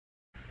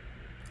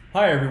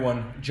Hi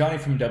everyone, Johnny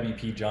from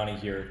WP Johnny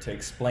here to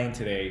explain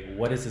today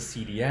what is a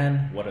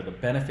CDN, what are the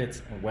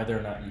benefits, and whether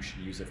or not you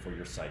should use it for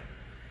your site.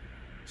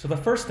 So the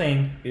first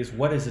thing is,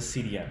 what is a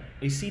CDN?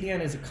 A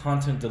CDN is a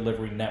content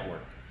delivery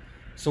network.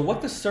 So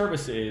what the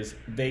service is,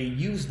 they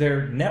use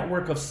their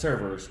network of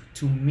servers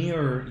to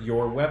mirror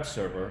your web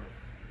server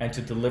and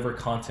to deliver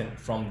content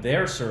from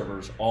their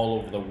servers all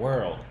over the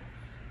world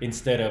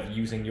instead of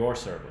using your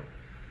server.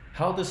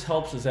 How this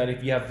helps is that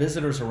if you have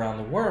visitors around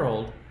the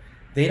world,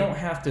 they don't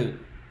have to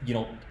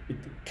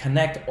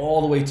connect all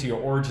the way to your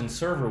origin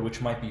server,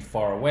 which might be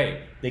far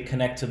away. They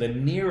connect to the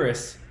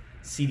nearest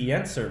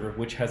CDN server,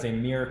 which has a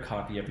mirror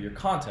copy of your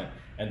content,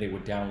 and they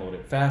would download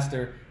it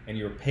faster, and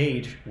your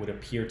page would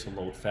appear to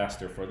load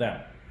faster for them.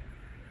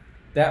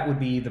 That would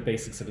be the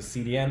basics of a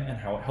CDN and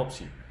how it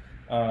helps you.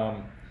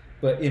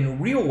 But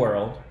in real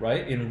world,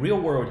 right? In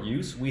real world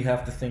use, we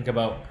have to think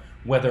about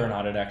whether or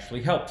not it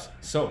actually helps.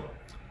 So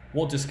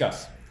we'll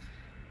discuss.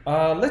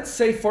 Let's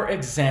say, for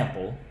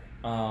example,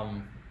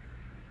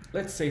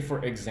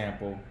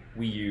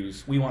 we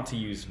want to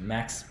use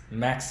Max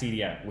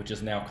CDN, which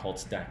is now called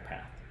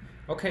StackPath.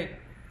 Okay,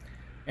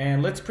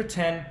 and let's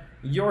pretend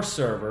your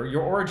server,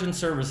 your origin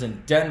server is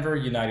in Denver,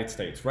 United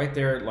States, right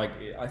there, like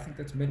I think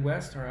that's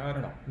Midwest, or I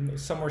don't know,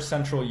 somewhere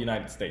central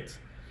United States.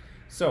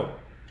 So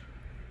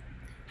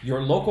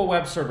your local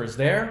web server is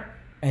there,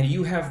 and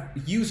you have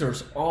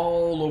users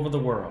all over the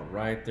world,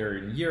 right? They're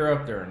in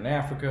Europe, they're in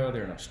Africa,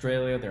 they're in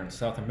Australia, they're in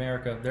South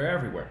America, they're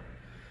everywhere.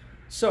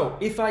 So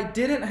if I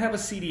didn't have a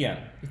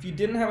CDN, if you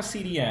didn't have a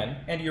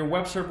CDN and your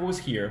web server was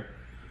here,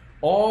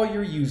 all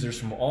your users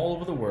from all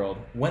over the world,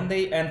 when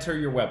they enter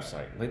your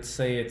website, let's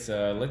say it's,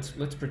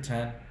 let's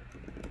pretend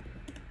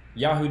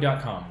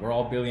yahoo.com, we're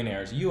all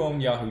billionaires, you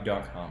own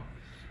yahoo.com,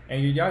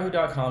 and your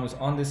yahoo.com is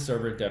on this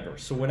server in Denver.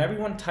 So when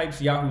everyone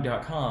types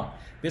yahoo.com,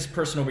 this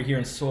person over here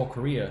in Seoul,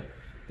 Korea,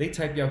 they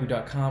type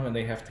yahoo.com and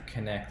they have to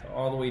connect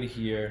all the way to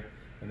here,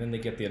 and then they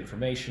get the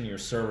information, your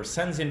server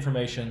sends the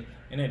information,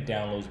 and it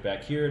downloads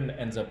back here and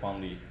ends up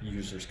on the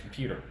user's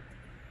computer.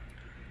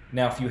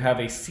 Now, if you have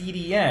a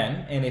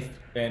CDN,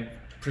 and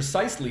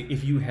precisely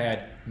if you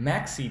had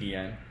Max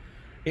CDN,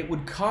 it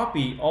would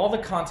copy all the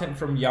content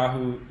from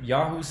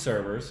Yahoo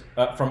servers,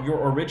 from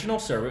your original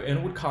server, and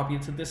it would copy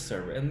it to this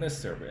server, and this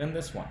server, and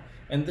this one,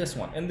 and this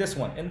one, and this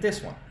one, and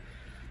this one.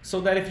 So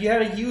that if you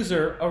had a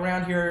user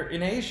around here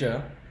in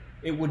Asia,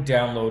 it would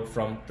download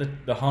from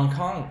the Hong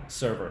Kong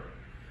server.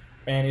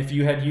 And if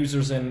you had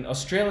users in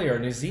Australia or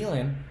New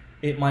Zealand,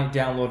 it might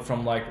download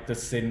from like the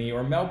Sydney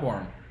or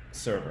Melbourne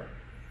server.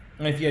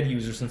 And if you had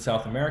users in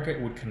South America,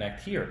 it would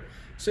connect here.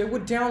 So it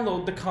would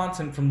download the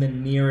content from the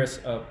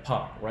nearest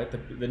POP, right?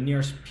 The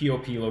nearest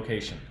POP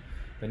location,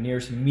 the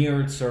nearest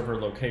mirrored server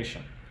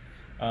location.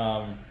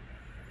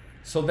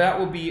 So that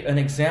would be an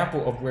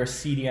example of where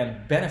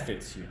CDN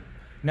benefits you.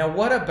 Now,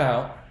 what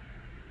about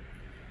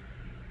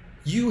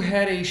you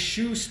had a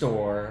shoe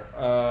store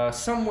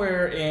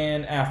somewhere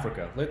in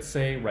Africa, let's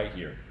say right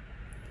here.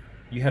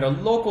 You had a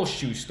local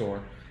shoe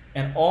store,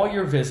 and all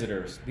your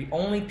visitors, the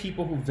only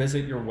people who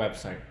visit your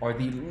website are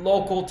the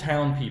local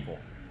town people,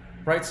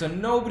 right? So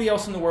nobody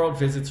else in the world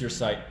visits your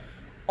site,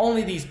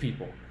 only these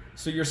people.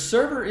 So your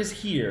server is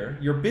here,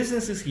 your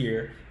business is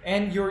here,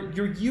 and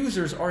your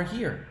users are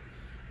here.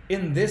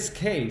 In this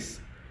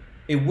case,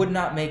 it would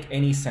not make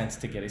any sense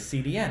to get a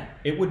CDN.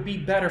 It would be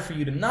better for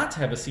you to not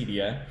have a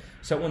CDN,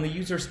 so when the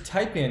users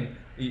type in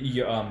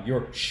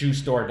your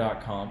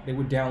shoestore.com, they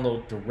would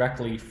download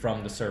directly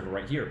from the server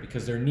right here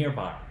because they're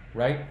nearby,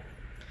 right?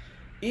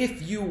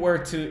 If you were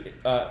to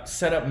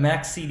set up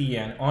Max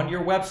CDN on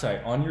your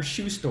website, on your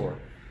shoe store,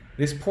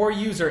 this poor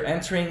user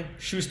entering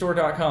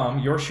shoestore.com,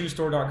 your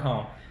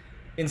shoestore.com,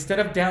 instead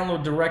of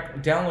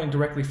downloading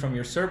directly from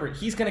your server,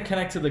 he's going to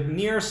connect to the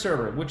nearest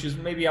server, which is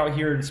maybe out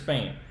here in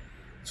Spain.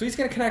 So he's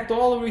going to connect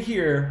all over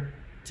here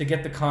to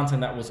get the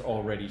content that was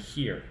already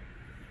here,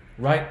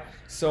 right?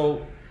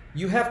 So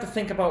you have to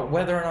think about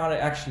whether or not it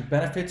actually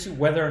benefits you,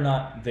 whether or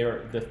not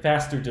they're the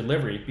faster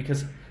delivery,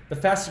 because the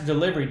faster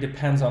delivery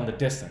depends on the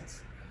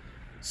distance.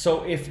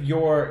 So if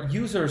your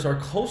users are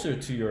closer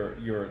to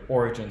your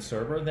origin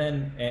server,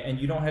 then and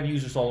you don't have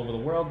users all over the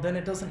world, then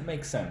it doesn't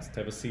make sense to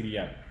have a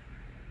CDN.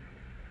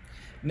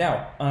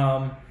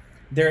 Now,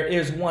 there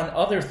is one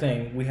other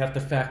thing we have to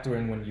factor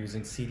in when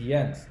using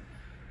CDNs.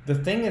 The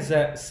thing is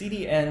that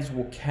CDNs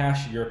will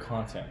cache your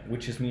content,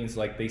 which means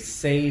like they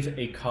save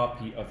a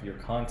copy of your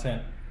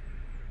content,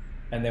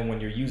 and then when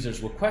your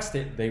users request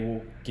it, they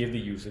will give the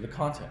user the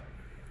content.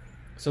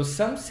 So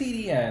some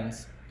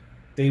CDNs,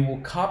 they will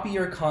copy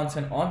your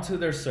content onto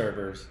their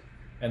servers,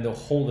 and they'll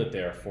hold it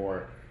there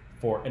for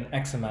an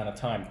X amount of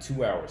time,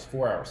 2 hours,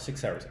 4 hours,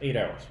 6 hours, 8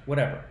 hours,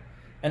 whatever.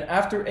 And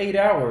after 8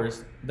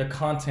 hours, the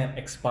content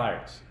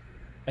expires.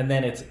 And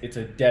then it's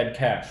a dead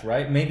cache,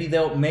 right?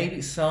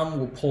 Maybe some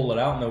will pull it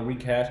out and they'll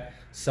recache.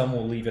 Some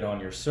will leave it on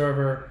your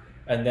server,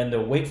 and then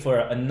they'll wait for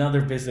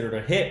another visitor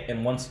to hit.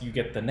 And once you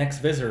get the next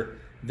visitor,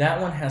 that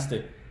one has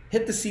to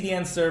hit the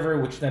CDN server,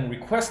 which then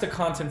requests the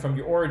content from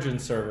your origin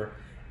server,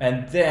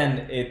 and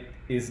then it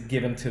is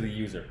given to the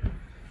user.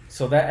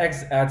 So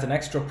that adds an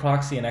extra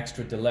proxy and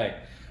extra delay.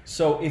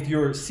 So if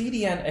your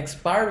CDN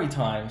expiry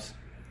times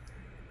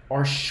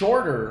are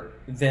shorter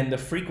than the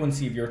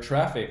frequency of your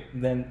traffic,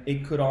 then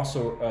it could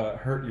also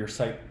hurt your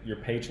site, your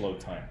page load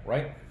time,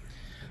 right?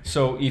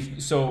 So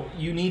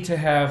you need to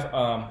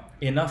have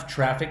enough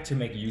traffic to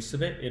make use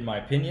of it, in my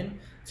opinion,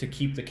 to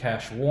keep the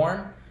cache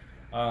warm.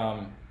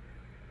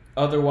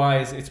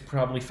 Otherwise, it's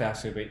probably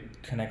faster if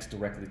it connects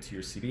directly to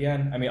your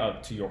CDN. I mean,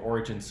 to your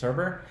origin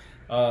server.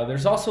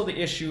 There's also the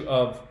issue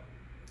of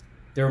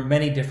there are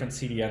many different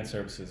CDN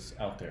services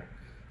out there.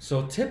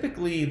 So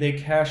typically, they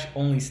cache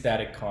only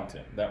static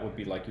content. That would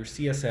be like your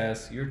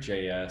CSS, your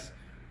JS,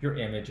 your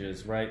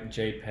images, right?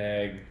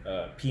 JPEG,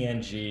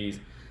 PNGs.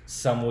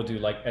 Some will do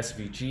like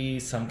SVG.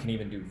 Some can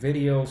even do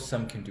videos.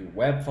 Some can do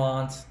web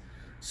fonts.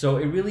 So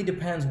it really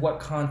depends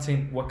what kind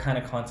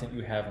of content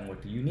you have and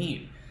what do you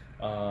need.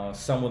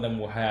 Some of them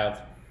will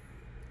have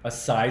a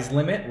size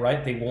limit,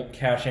 right? They won't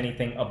cache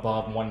anything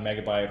above 1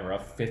 megabyte or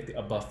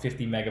above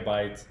 50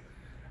 megabytes.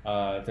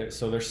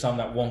 So there's some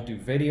that won't do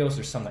videos.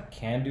 There's some that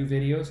can do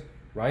videos,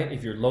 right?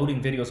 If you're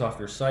loading videos off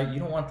your site, you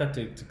don't want that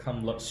to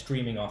come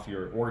streaming off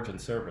your origin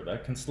server.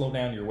 That can slow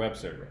down your web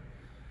server.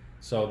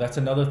 So that's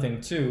another thing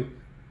too.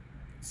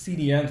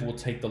 CDNs will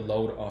take the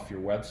load off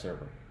your web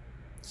server.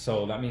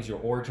 So that means your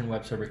origin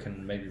web server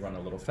can maybe run a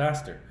little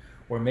faster.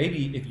 Or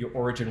maybe if your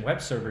origin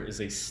web server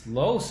is a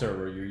slow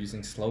server, you're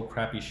using slow,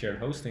 crappy shared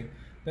hosting,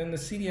 then the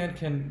CDN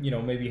can,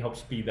 maybe help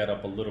speed that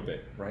up a little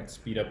bit, right?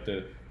 Speed up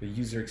the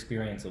user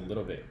experience a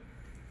little bit.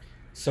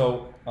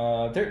 So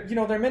there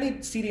are many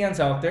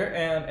CDNs out there,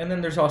 and then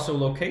there's also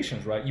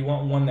locations, right? You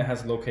want one that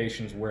has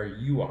locations where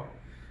you are.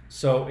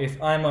 So if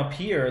I'm up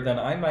here, then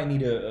I might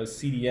need a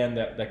CDN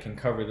that can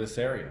cover this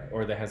area,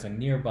 or that has a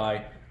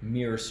nearby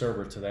mirror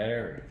server to that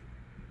area.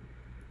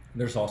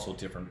 There's also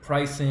different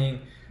pricing.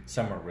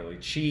 Some are really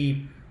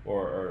cheap,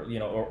 or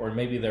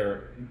maybe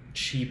they're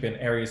cheap in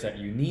areas that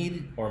you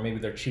need, or maybe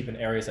they're cheap in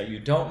areas that you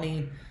don't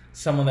need.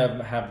 Some of them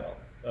have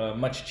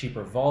much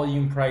cheaper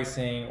volume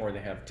pricing, or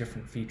they have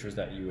different features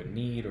that you would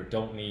need or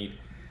don't need.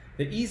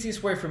 The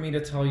easiest way for me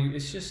to tell you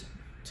is just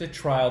to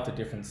try out the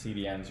different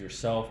CDNs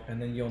yourself, and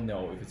then you'll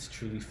know if it's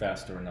truly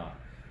faster or not.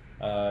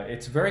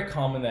 It's very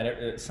common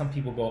that some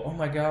people go, oh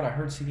my God, I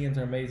heard CDNs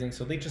are amazing,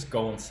 so they just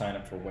go and sign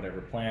up for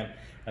whatever plan,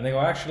 and they go,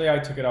 actually, I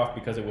took it off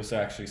because it was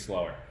actually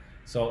slower.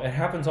 So it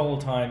happens all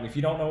the time. If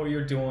you don't know what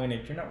you're doing,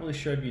 if you're not really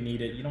sure if you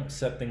need it, you don't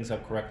set things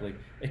up correctly,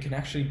 it can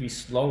actually be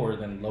slower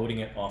than loading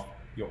it off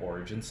your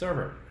origin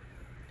server.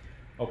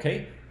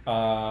 Okay,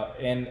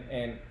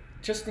 and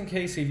just in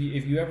case if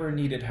you ever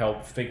needed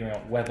help figuring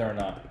out whether or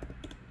not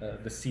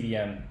the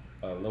CDN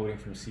loading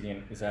from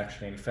CDN is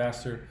actually any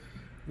faster,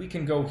 we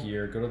can go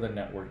here, go to the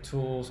network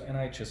tools, and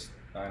I just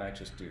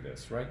do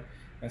this, right?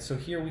 And so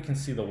here we can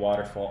see the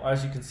waterfall.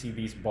 As you can see,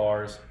 these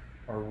bars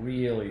are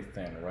really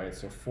thin, right?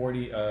 So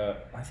 40,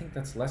 I think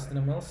that's less than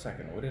a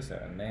millisecond. What is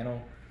that?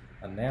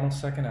 A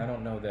nanosecond? I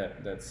don't know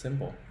that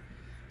symbol.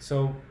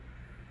 So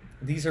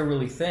these are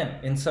really thin.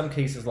 In some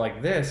cases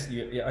like this,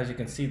 as you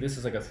can see, this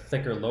is like a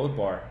thicker load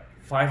bar.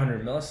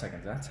 500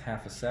 milliseconds, that's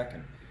half a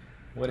second.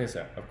 What is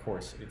that? Of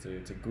course,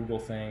 it's a Google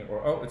thing,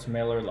 or oh, it's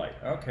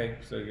MailerLite. Okay,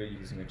 so you're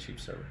using a cheap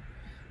server.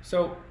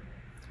 So,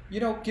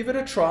 give it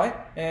a try.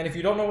 And if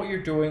you don't know what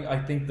you're doing, I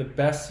think the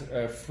best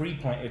free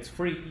plan, it's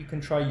free, you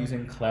can try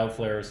using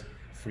Cloudflare's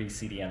free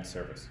CDN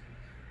service.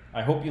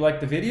 I hope you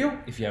liked the video.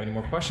 If you have any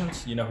more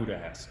questions, you know who to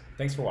ask.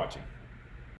 Thanks for watching.